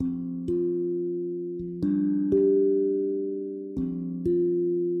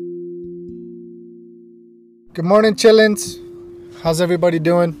Good morning, chillins. How's everybody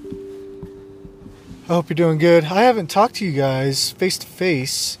doing? I hope you're doing good. I haven't talked to you guys face to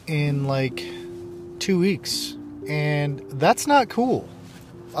face in like 2 weeks, and that's not cool.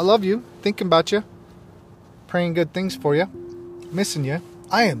 I love you, thinking about you, praying good things for you, missing you.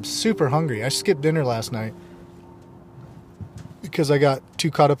 I am super hungry. I skipped dinner last night because I got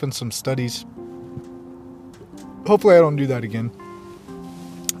too caught up in some studies. Hopefully I don't do that again.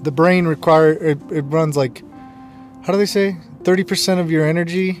 The brain it runs like, how do they say? 30% of your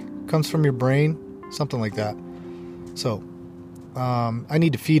energy comes from your brain. Something like that. So, I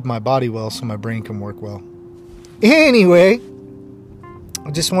need to feed my body well so my brain can work well. Anyway,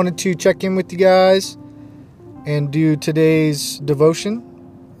 I just wanted to check in with you guys and do today's devotion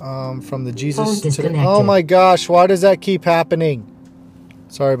from the Jesus today. Oh my gosh, why does that keep happening?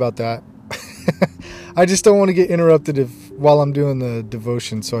 Sorry about that. I just don't want to get interrupted while I'm doing the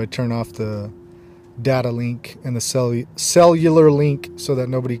devotion, so I turn off the data link and the cellular link so that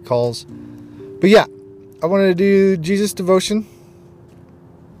nobody calls. But yeah, I wanted to do Jesus devotion.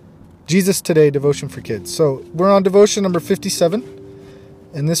 Jesus Today devotion for kids. So we're on devotion number 57.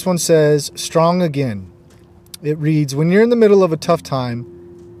 And this one says, Strong Again. It reads, when you're in the middle of a tough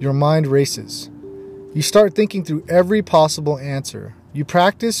time, your mind races. You start thinking through every possible answer. You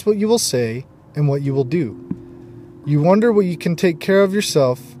practice what you will say and what you will do. You wonder what you can take care of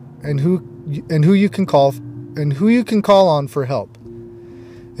yourself and who you can call on for help.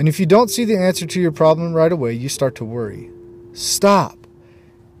 And if you don't see the answer to your problem right away, you start to worry. Stop.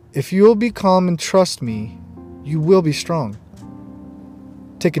 If you will be calm and trust me, you will be strong.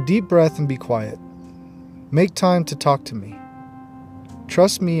 Take a deep breath and be quiet. Make time to talk to me.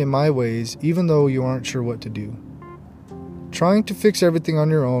 Trust me in my ways, even though you aren't sure what to do. Trying to fix everything on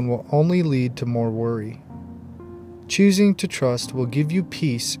your own will only lead to more worry. Choosing to trust will give you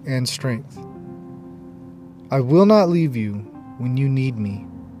peace and strength. I will not leave you when you need me.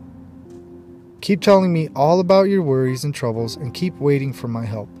 Keep telling me all about your worries and troubles and keep waiting for my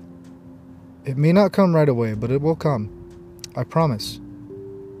help. It may not come right away, but it will come. I promise.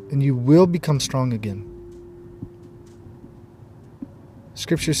 And you will become strong again.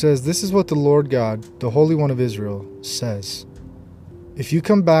 Scripture says, this is what the Lord God, the Holy One of Israel, says. If you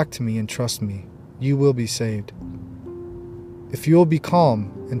come back to me and trust me, you will be saved. If you will be calm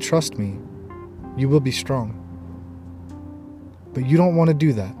and trust me, you will be strong. But you don't want to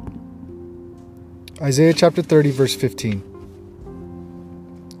do that. Isaiah chapter 30, verse 15.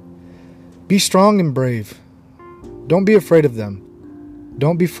 Be strong and brave. Don't be afraid of them.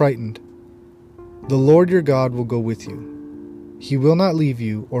 Don't be frightened. The Lord your God will go with you. He will not leave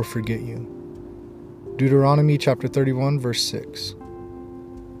you or forget you. Deuteronomy chapter 31, verse 6.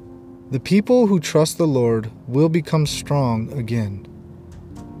 The people who trust the Lord will become strong again.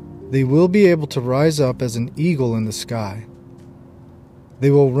 They will be able to rise up as an eagle in the sky.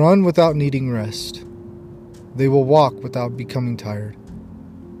 They will run without needing rest. They will walk without becoming tired.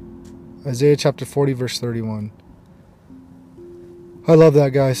 Isaiah chapter 40, verse 31. I love that,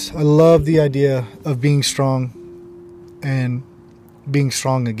 guys. I love the idea of being strong and being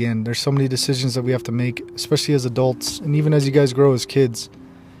strong again. There's so many decisions that we have to make, especially as adults, and even as you guys grow as kids.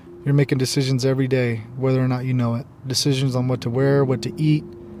 You're making decisions every day, whether or not you know it. Decisions on what to wear, what to eat,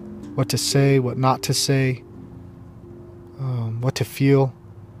 what to say, what not to say, what to feel.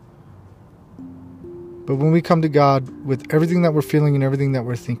 But when we come to God with everything that we're feeling and everything that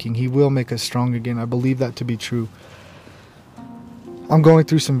we're thinking, He will make us strong again. I believe that to be true. I'm going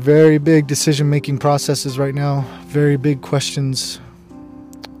through some very big decision-making processes right now. Very big questions.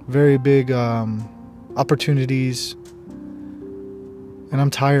 Very big opportunities. And I'm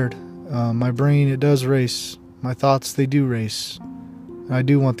tired. My brain, it does race. My thoughts, they do race. And I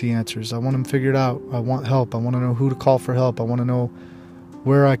do want the answers. I want them figured out. I want help. I want to know who to call for help. I want to know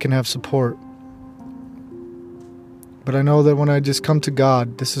where I can have support. But I know that when I just come to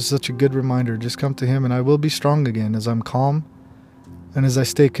God, this is such a good reminder. Just come to Him and I will be strong again as I'm calm and as I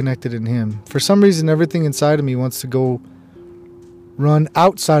stay connected in Him. For some reason, everything inside of me wants to go run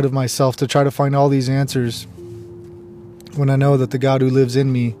outside of myself to try to find all these answers, when I know that the God who lives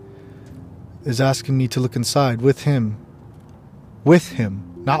in me is asking me to look inside with Him. With Him,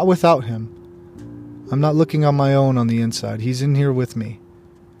 not without Him. I'm not looking on my own on the inside. He's in here with me.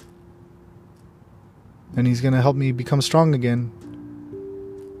 And He's going to help me become strong again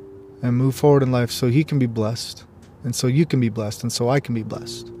and move forward in life so He can be blessed. And so you can be blessed. And so I can be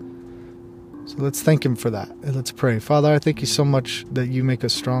blessed. So let's thank Him for that. And let's pray. Father, I thank You so much that You make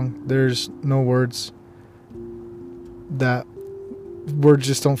us strong. There's no words. That words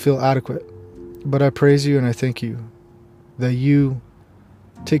just don't feel adequate. But I praise You and I thank You that You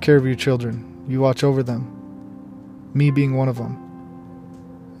take care of Your children. You watch over them. me being one of them.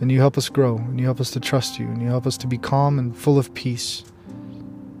 And you help us grow, and you help us to trust you, and you help us to be calm and full of peace.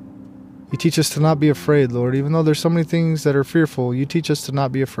 You teach us to not be afraid, Lord. Even though there's so many things that are fearful, you teach us to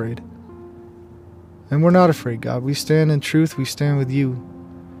not be afraid. And we're not afraid, God. We stand in truth. We stand with you.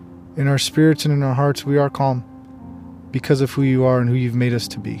 In our spirits and in our hearts, we are calm because of who you are and who you've made us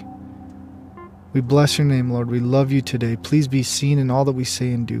to be. We bless your name, Lord. We love you today. Please be seen in all that we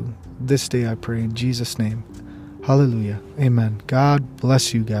say and do. This day I pray in Jesus' name. Hallelujah. Amen. God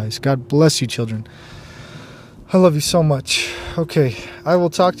bless you guys. God bless you, children. I love you so much. Okay, I will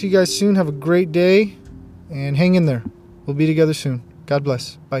talk to you guys soon. Have a great day and hang in there. We'll be together soon. God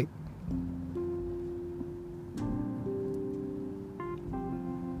bless. Bye.